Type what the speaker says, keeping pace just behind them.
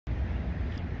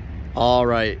All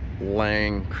right,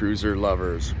 Landcruiser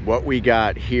lovers, what we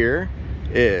got here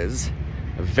is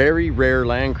a very rare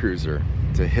Landcruiser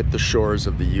to hit the shores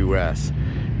of the US.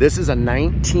 This is a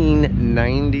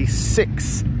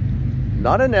 1996,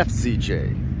 not an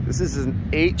FZJ. This is an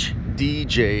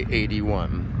HDJ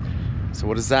 81. So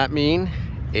what does that mean?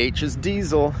 H is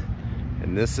diesel,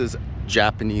 and this is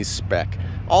Japanese spec.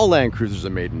 All Landcruisers are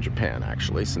made in Japan,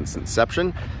 actually, since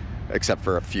inception, except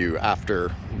for a few after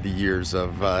the years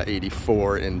of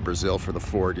 84 in Brazil for the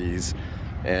 40s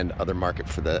and other market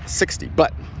for the 60.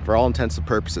 But for all intents and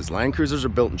purposes, Landcruisers are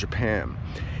built in Japan.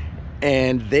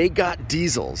 And they got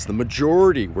diesels. The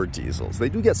majority were diesels. They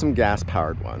do get some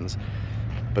gas-powered ones,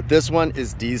 but this one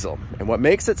is diesel. And what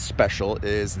makes it special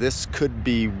is this could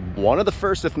be one of the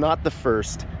first, if not the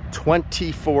first,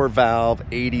 24-valve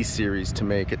 80 series to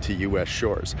make it to US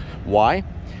shores. Why?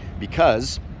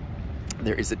 Because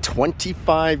there is a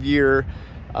 25-year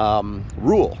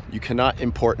rule. You cannot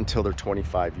import until they're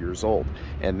 25 years old.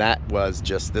 And that was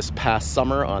just this past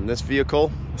summer on this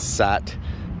vehicle. Sat,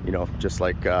 you know, just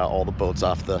like all the boats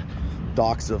off the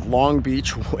docks of Long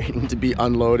Beach waiting to be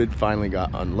unloaded. Finally got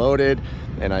unloaded,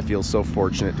 and I feel so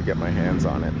fortunate to get my hands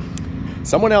on it.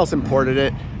 Someone else imported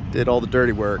it, did all the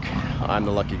dirty work. I'm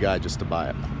the lucky guy just to buy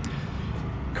it.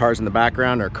 Cars in the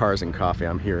background are Cars and Coffee.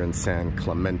 I'm here in San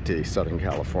Clemente, Southern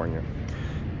California.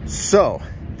 So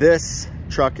this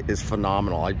truck is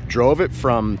phenomenal. I drove it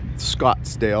from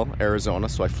Scottsdale, Arizona.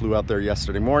 So I flew out there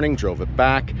yesterday morning, drove it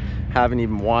back. Haven't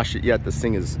even washed it yet. This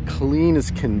thing is clean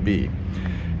as can be.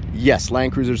 Yes,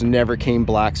 Landcruisers never came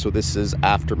black, so this is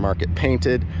aftermarket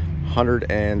painted.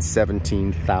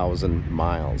 117,000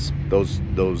 miles. Those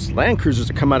Landcruisers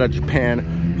that come out of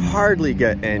Japan hardly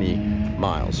get any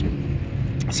miles.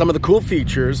 Some of the cool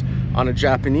features on a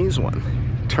Japanese one.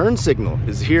 Turn signal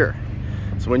is here.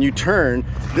 So when you turn,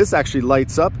 this actually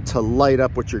lights up to light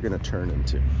up what you're gonna turn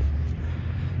into.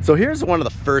 So here's one of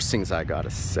the first things I gotta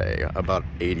say about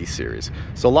 80 series.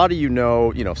 So a lot of you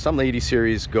know, some 80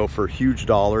 series go for huge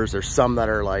dollars. There's some that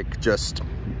are like just,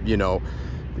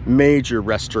 major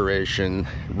restoration,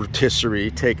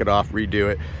 rotisserie, take it off, redo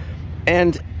it.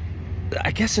 And I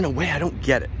guess in a way I don't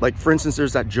get it. Like for instance,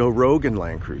 there's that Joe Rogan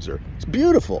Landcruiser. It's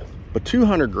beautiful, but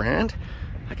 200 grand,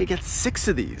 I could get 6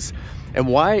 of these. And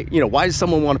why does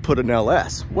someone want to put an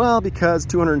LS? Well, because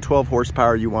 212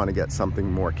 horsepower, you want to get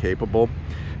something more capable,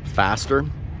 faster.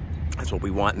 That's what we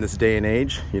want in this day and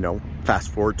age,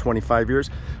 fast forward 25 years.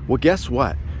 Well, guess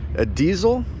what? A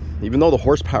diesel, even though the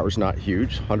horsepower is not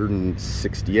huge,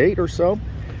 168 or so,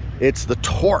 it's the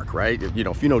torque, right? If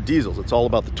you know diesels, it's all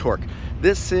about the torque.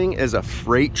 This thing is a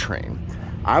freight train.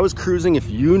 I was cruising, if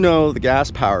you know the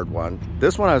gas-powered one,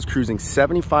 this one I was cruising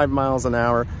 75 miles an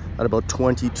hour at about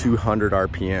 2,200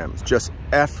 RPMs, just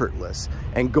effortless.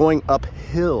 And going up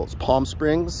hills, Palm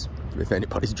Springs, if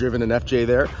anybody's driven an FJ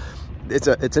there, it's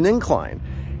an incline.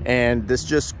 And this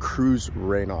just cruised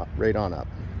right on up.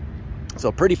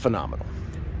 So pretty phenomenal.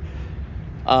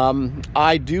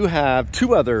 I do have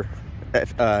 2 other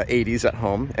 80s at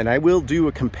home, and I will do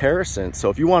a comparison. So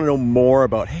if you want to know more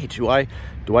about, hey, do I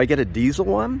get a diesel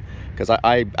one? Because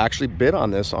I actually bid on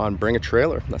this on Bring a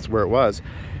Trailer. That's where it was.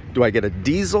 Do I get a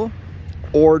diesel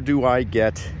or do I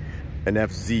get an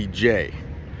FZJ?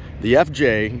 The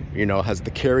FJ, has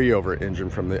the carryover engine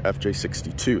from the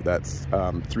FJ62. That's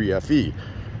 3FE,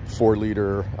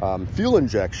 4-liter fuel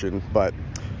injection, but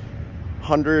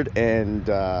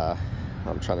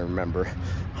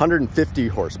 150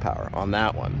 horsepower on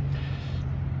that one,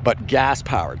 but gas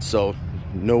powered, so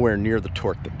nowhere near the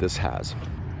torque that this has.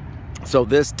 So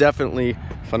this definitely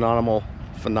phenomenal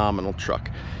truck.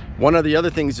 One of the other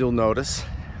things you'll notice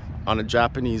on a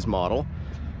Japanese model,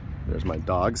 there's my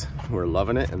dogs who are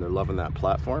loving it, and they're loving that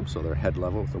platform, so they're head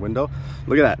level with the window.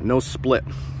 Look at that, no split.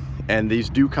 And these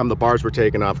do come, the bars were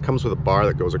taken off, comes with a bar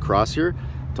that goes across here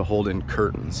to hold in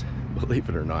curtains, believe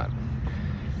it or not.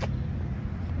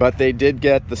 But they did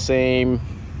get the same,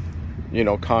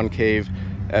 concave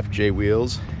FJ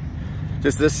wheels.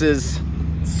 This is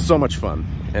so much fun.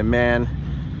 And man,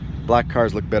 black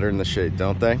cars look better in the shade,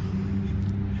 don't they?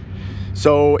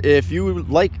 So if you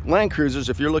like Landcruisers,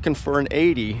 if you're looking for an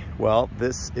 80, well,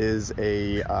 this is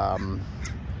a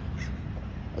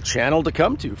channel to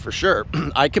come to for sure.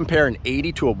 I compare an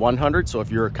 80 to a 100. So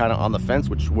if you're kind of on the fence,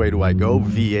 which way do I go,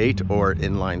 V8 or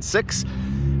inline 6?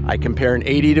 I compare an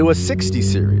 80 to a 60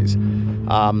 series.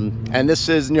 And this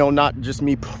is, not just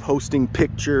me posting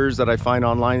pictures that I find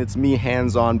online. It's me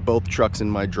hands-on, both trucks in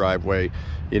my driveway,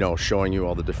 showing you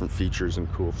all the different features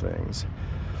and cool things.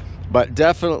 But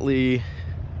definitely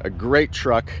a great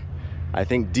truck. I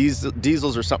think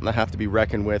diesels are something that have to be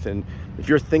reckoned with. And if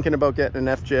you're thinking about getting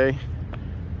an FJ,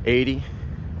 80,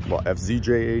 well,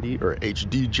 FZJ 80 or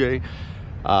HDJ,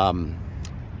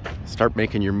 start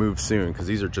making your move soon, because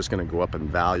these are just going to go up in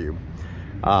value.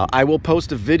 I will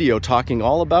post a video talking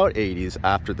all about 80s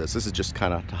after this. This is just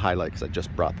kind of to highlight because I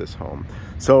just brought this home.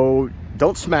 So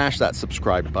don't smash that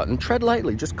subscribe button. Tread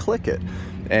lightly, just click it,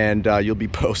 and you'll be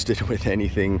posted with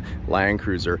anything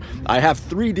Landcruiser. I have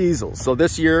 3 diesels. So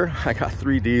this year I got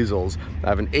 3 diesels. I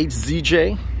have an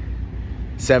HZJ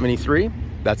 73.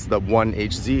 That's the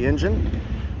 1HZ engine,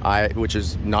 which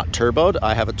is not turboed.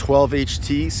 I have a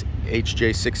 12HT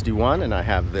HJ61, and I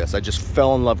have this. I just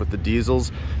fell in love with the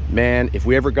diesels. Man, if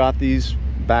we ever got these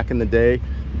back in the day,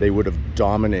 they would have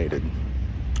dominated.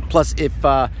 Plus, if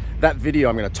that video,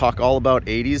 I'm going to talk all about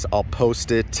 80s, I'll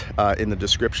post it in the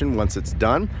description once it's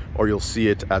done, or you'll see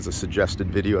it as a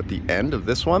suggested video at the end of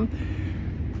this one.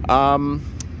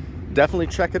 Definitely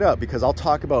check it out, because I'll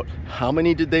talk about how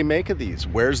many did they make of these,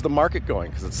 where's the market going,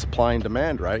 because it's supply and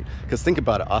demand, right? Because think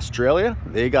about it, Australia,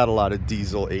 they got a lot of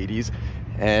diesel 80s,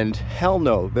 and hell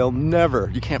no, they'll never,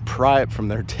 you can't pry it from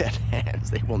their dead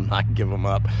hands. They will not give them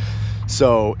up.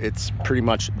 So it's pretty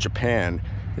much Japan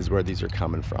is where these are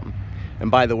coming from. And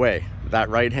by the way, that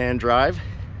right-hand drive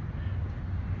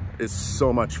is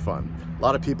so much fun. A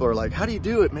lot of people are like, how do you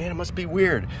do it, man? It must be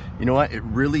weird. You know what? It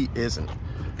really isn't.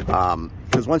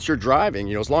 Because once you're driving,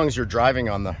 you know, as long as you're driving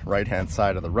on the right-hand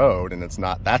side of the road and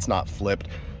that's not flipped,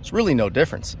 it's really no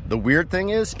difference. The weird thing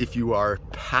is if you are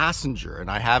passenger, and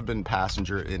I have been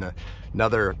passenger in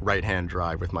another right-hand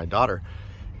drive with my daughter,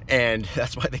 and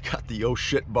that's why they got the oh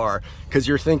shit bar, because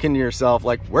you're thinking to yourself,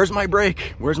 like, where's my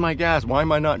brake? Where's my gas? Why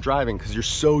am I not driving? Because you're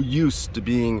so used to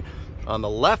being on the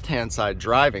left-hand side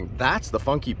driving. That's the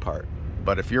funky part.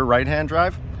 But if you're right-hand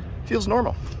drive, it feels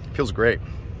normal. It feels great.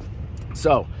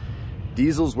 So,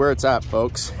 diesel's where it's at,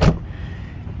 folks.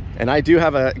 And I do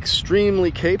have an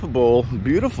extremely capable,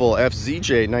 beautiful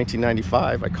FZJ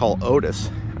 1995. I call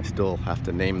Otis. I still have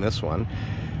to name this one.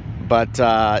 But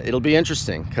it'll be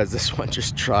interesting, because this one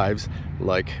just drives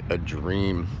like a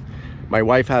dream. My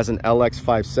wife has an LX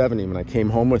 570. When I came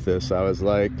home with this, I was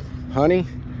like, honey,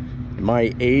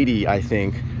 my 80, I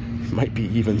think, might be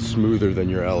even smoother than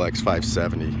your LX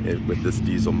 570 with this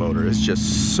diesel motor. It's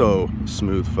just so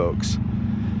smooth, folks.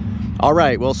 All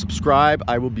right, well, subscribe.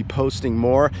 I will be posting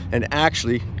more, and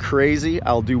actually, crazy,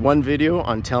 I'll do one video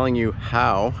on telling you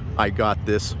how I got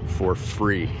this for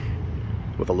free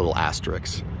with a little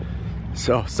asterisk.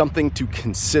 So something to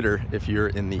consider if you're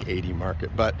in the 80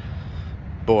 market. But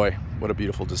boy, what a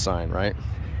beautiful design, right?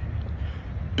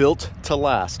 Built to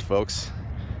last, folks.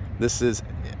 This is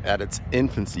at its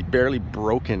infancy, barely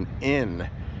broken in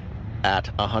at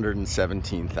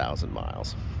 117,000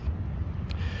 miles.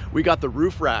 We got the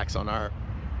roof racks on our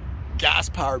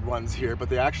gas-powered ones here, but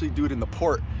they actually do it in the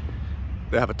port.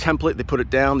 They have a template, they put it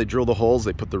down, they drill the holes,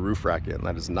 they put the roof rack in.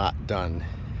 That is not done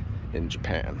in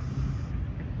Japan.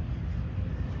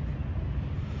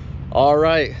 All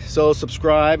right, so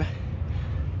subscribe.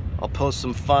 I'll post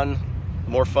some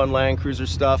more fun Landcruiser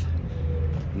stuff.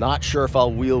 Not sure if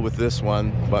I'll wheel with this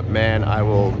one, but man, I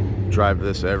will drive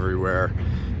this everywhere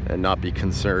and not be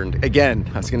concerned. Again,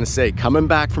 I was gonna say, coming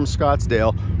back from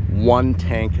Scottsdale, 1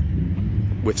 tank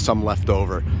with some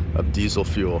leftover of diesel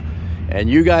fuel. And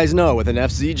you guys know, with an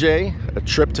FZJ, a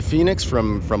trip to Phoenix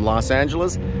from Los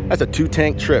Angeles, that's a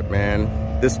 2-tank trip,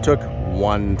 man. This took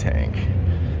 1 tank.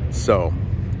 So,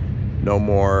 no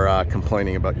more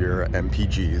complaining about your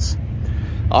MPGs.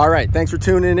 All right, thanks for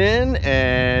tuning in,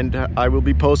 and I will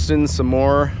be posting some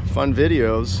more fun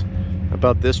videos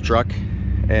about this truck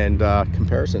and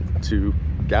comparison to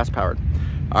gas-powered.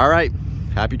 All right,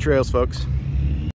 happy trails, folks.